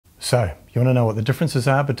So, you want to know what the differences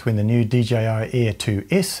are between the new DJI Air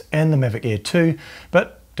 2S and the Mavic Air 2,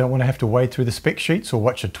 but don't want to have to wade through the spec sheets or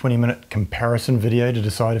watch a 20-minute comparison video to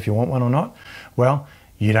decide if you want one or not? Well,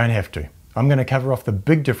 you don't have to. I'm going to cover off the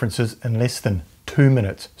big differences in less than 2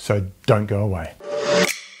 minutes, so don't go away.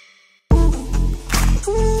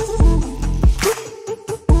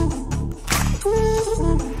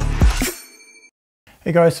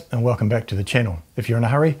 Hey guys, and welcome back to the channel. If you're in a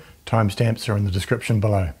hurry, timestamps are in the description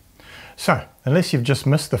below. So, unless you've just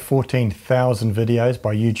missed the 14,000 videos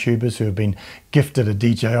by YouTubers who have been gifted a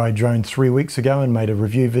DJI drone 3 weeks ago and made a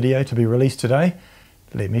review video to be released today,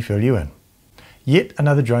 let me fill you in. Yet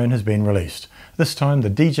another drone has been released, this time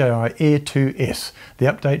the DJI Air 2S, the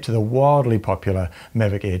update to the wildly popular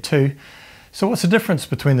Mavic Air 2. So what's the difference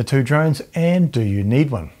between the two drones, and do you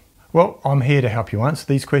need one? Well, I'm here to help you answer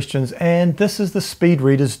these questions, and this is the Speed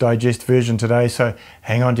Reader's Digest version today, so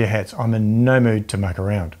hang on to your hats, I'm in no mood to muck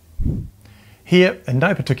around. Here, in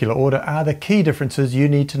no particular order, are the key differences you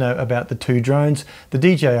need to know about the two drones, the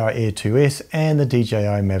DJI Air 2S and the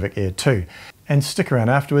DJI Mavic Air 2. And stick around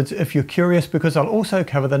afterwards if you're curious, because I'll also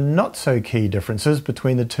cover the not so key differences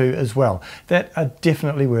between the two as well, that are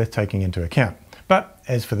definitely worth taking into account. But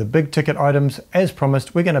as for the big ticket items, as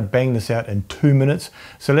promised, we're going to bang this out in 2 minutes,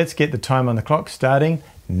 so let's get the time on the clock starting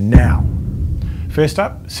now. First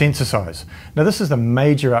up, sensor size. Now this is the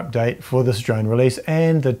major update for this drone release,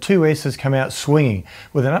 and the 2S has come out swinging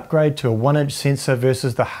with an upgrade to a 1-inch sensor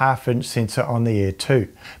versus the 1/2-inch sensor on the Air 2.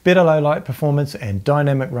 Better low light performance and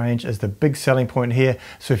dynamic range is the big selling point here,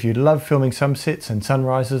 so if you love filming sunsets and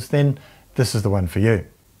sunrises, then this is the one for you.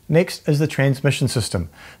 Next is the transmission system.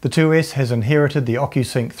 The 2S has inherited the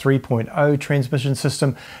OcuSync 3.0 transmission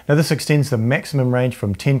system. Now this extends the maximum range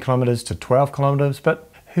from 10 kilometers to 12 kilometers, but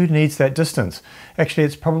who needs that distance? Actually,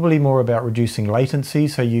 it's probably more about reducing latency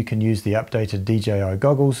so you can use the updated DJI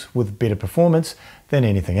goggles with better performance than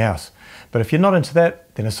anything else. But if you're not into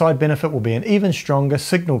that, then a side benefit will be an even stronger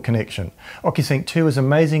signal connection. OcuSync 2 is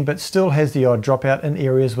amazing, but still has the odd dropout in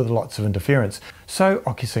areas with lots of interference. So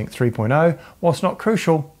OcuSync 3.0, whilst not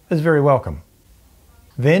crucial, is very welcome.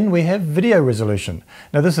 Then we have video resolution.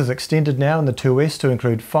 Now this is extended now in the 2S to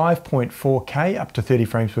include 5.4K up to 30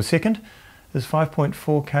 frames per second. Is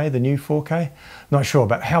 5.4K the new 4K? Not sure,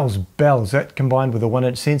 but hell's bells, that combined with a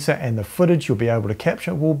 1-inch sensor and the footage you'll be able to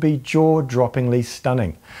capture will be jaw-droppingly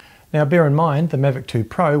stunning. Now bear in mind, the Mavic 2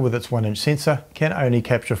 Pro with its 1-inch sensor can only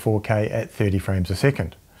capture 4K at 30 frames a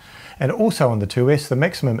second. And also on the 2S, the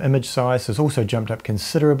maximum image size has also jumped up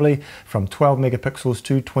considerably from 12 megapixels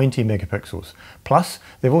to 20 megapixels. Plus,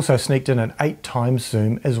 they've also sneaked in an 8x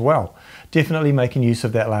zoom as well, definitely making use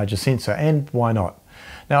of that larger sensor, and why not?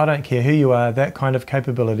 Now I don't care who you are, that kind of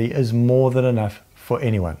capability is more than enough for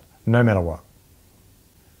anyone, no matter what.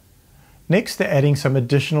 Next, they're adding some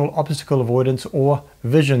additional obstacle avoidance or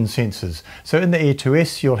vision sensors. So in the Air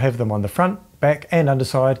 2S, you'll have them on the front, back and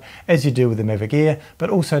underside, as you do with the Mavic Air, but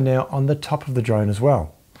also now on the top of the drone as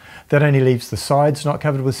well. That only leaves the sides not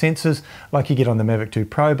covered with sensors like you get on the Mavic 2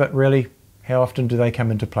 Pro, but really, how often do they come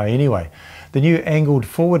into play anyway? The new angled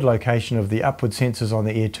forward location of the upward sensors on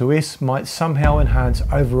the Air 2S might somehow enhance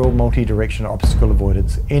overall multi-direction obstacle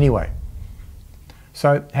avoidance anyway.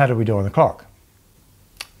 So how did we do on the clock?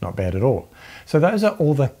 Not bad at all. So those are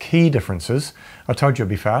all the key differences. I told you it'd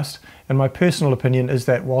be fast, and my personal opinion is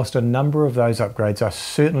that whilst a number of those upgrades are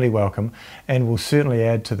certainly welcome and will certainly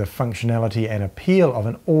add to the functionality and appeal of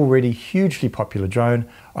an already hugely popular drone,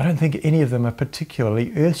 I don't think any of them are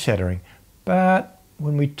particularly earth-shattering. But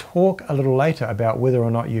when we talk a little later about whether or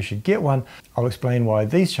not you should get one, I'll explain why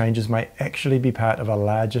these changes may actually be part of a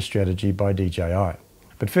larger strategy by DJI.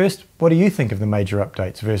 But first, what do you think of the major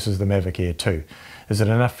updates versus the Mavic Air 2? Is it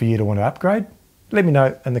enough for you to want to upgrade? Let me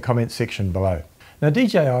know in the comments section below. Now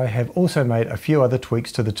DJI have also made a few other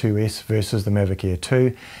tweaks to the 2S versus the Mavic Air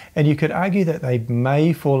 2, and you could argue that they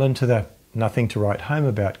may fall into the nothing to write home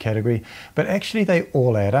about category, but actually they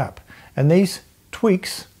all add up. And these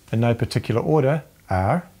tweaks, in no particular order,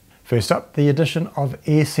 are: first up, the addition of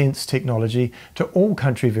AirSense technology to all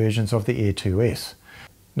country versions of the Air 2S.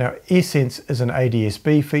 Now AirSense is an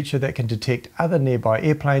ADS-B feature that can detect other nearby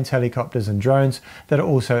airplanes, helicopters and drones that are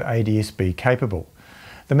also ADS-B capable.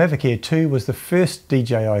 The Mavic Air 2 was the first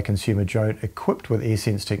DJI consumer drone equipped with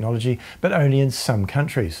AirSense technology, but only in some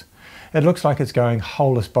countries. It looks like it's going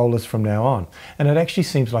holeless bolus from now on, and it actually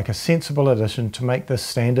seems like a sensible addition to make this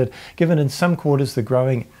standard, given in some quarters the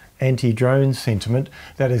growing anti-drone sentiment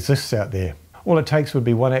that exists out there. All it takes would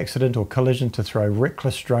be one accident or collision to throw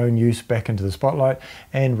reckless drone use back into the spotlight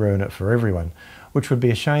and ruin it for everyone, which would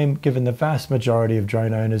be a shame given the vast majority of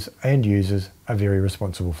drone owners and users are very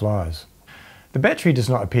responsible flyers. The battery does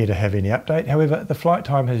not appear to have any update, however the flight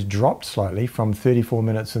time has dropped slightly from 34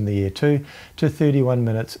 minutes in the Air 2 to 31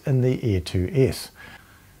 minutes in the Air 2S.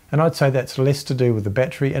 And I'd say that's less to do with the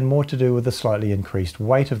battery and more to do with the slightly increased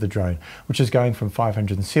weight of the drone, which is going from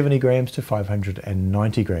 570 grams to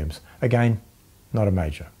 590 grams. Again, not a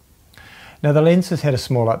major. Now the lens has had a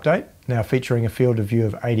small update, now featuring a field of view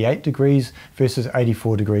of 88 degrees versus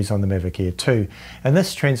 84 degrees on the Mavic Air 2, and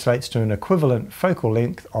this translates to an equivalent focal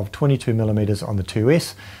length of 22mm on the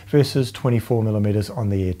 2S versus 24mm on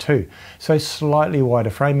the Air 2. So slightly wider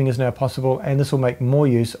framing is now possible, and this will make more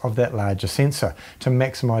use of that larger sensor to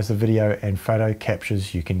maximise the video and photo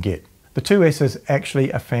captures you can get. The 2S is actually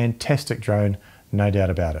a fantastic drone, no doubt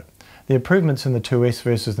about it. The improvements in the 2S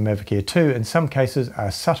versus the Mavic Air 2 in some cases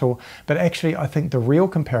are subtle, but actually I think the real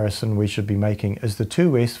comparison we should be making is the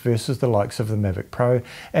 2S versus the likes of the Mavic Pro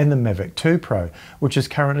and the Mavic 2 Pro, which is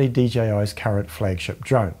currently DJI's current flagship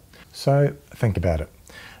drone. So think about it.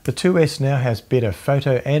 The 2S now has better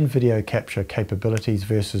photo and video capture capabilities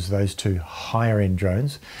versus those two higher end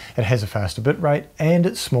drones. It has a faster bitrate and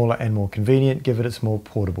it's smaller and more convenient given its more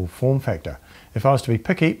portable form factor. If I was to be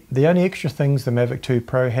picky, the only extra things the Mavic 2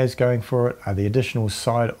 Pro has going for it are the additional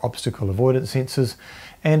side obstacle avoidance sensors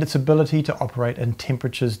and its ability to operate in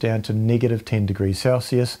temperatures down to -10 degrees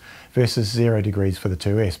Celsius versus 0 degrees for the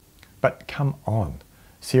 2S. But come on,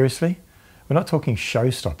 seriously? We're not talking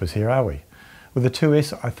showstoppers here, are we? With the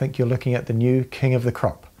 2S, I think you're looking at the new king of the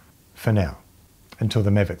crop, for now, until the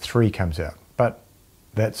Mavic 3 comes out, but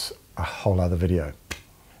that's a whole other video.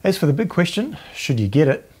 As for the big question, should you get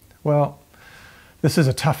it? Well, this is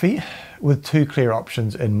a toughie with two clear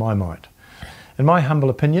options in my mind. In my humble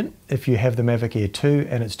opinion, if you have the Mavic Air 2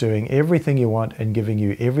 and it's doing everything you want and giving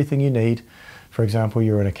you everything you need, for example,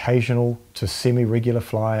 you're an occasional to semi-regular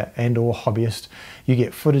flyer and or hobbyist, you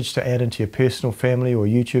get footage to add into your personal, family or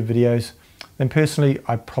YouTube videos, then personally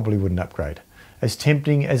I probably wouldn't upgrade, as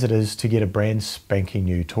tempting as it is to get a brand spanking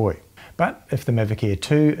new toy. But if the Mavic Air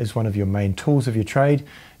 2 is one of your main tools of your trade,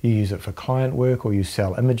 you use it for client work or you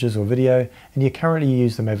sell images or video, and you currently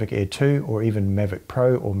use the Mavic Air 2 or even Mavic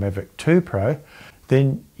Pro or Mavic 2 Pro,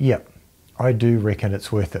 then yep, I do reckon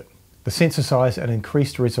it's worth it. The sensor size and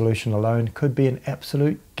increased resolution alone could be an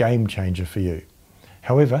absolute game changer for you.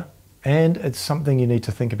 However, and it's something you need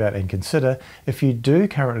to think about and consider, if you do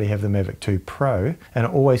currently have the Mavic 2 Pro and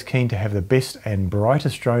are always keen to have the best and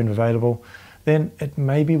brightest drone available, then it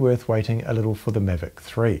may be worth waiting a little for the Mavic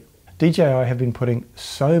 3. DJI have been putting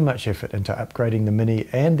so much effort into upgrading the Mini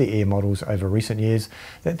and the Air models over recent years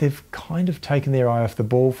that they've kind of taken their eye off the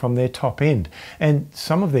ball from their top end, and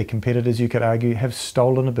some of their competitors, you could argue, have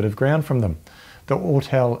stolen a bit of ground from them. The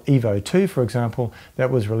Autel Evo 2, for example,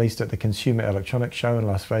 that was released at the Consumer Electronics Show in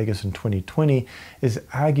Las Vegas in 2020, is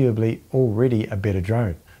arguably already a better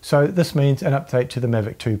drone. So this means an update to the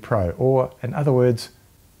Mavic 2 Pro, or in other words,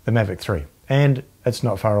 the Mavic 3. And it's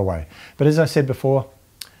not far away. But as I said before,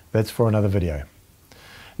 that's for another video.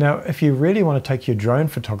 Now, if you really want to take your drone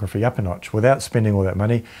photography up a notch without spending all that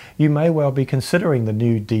money, you may well be considering the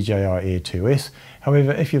new DJI Air 2S.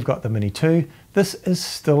 However, if you've got the Mini 2, this is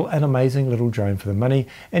still an amazing little drone for the money,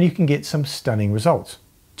 and you can get some stunning results,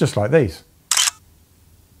 just like these.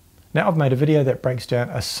 Now, I've made a video that breaks down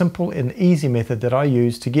a simple and easy method that I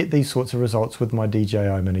use to get these sorts of results with my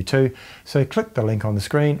DJI Mini 2, so click the link on the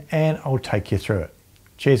screen and I'll take you through it.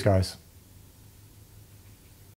 Cheers, guys.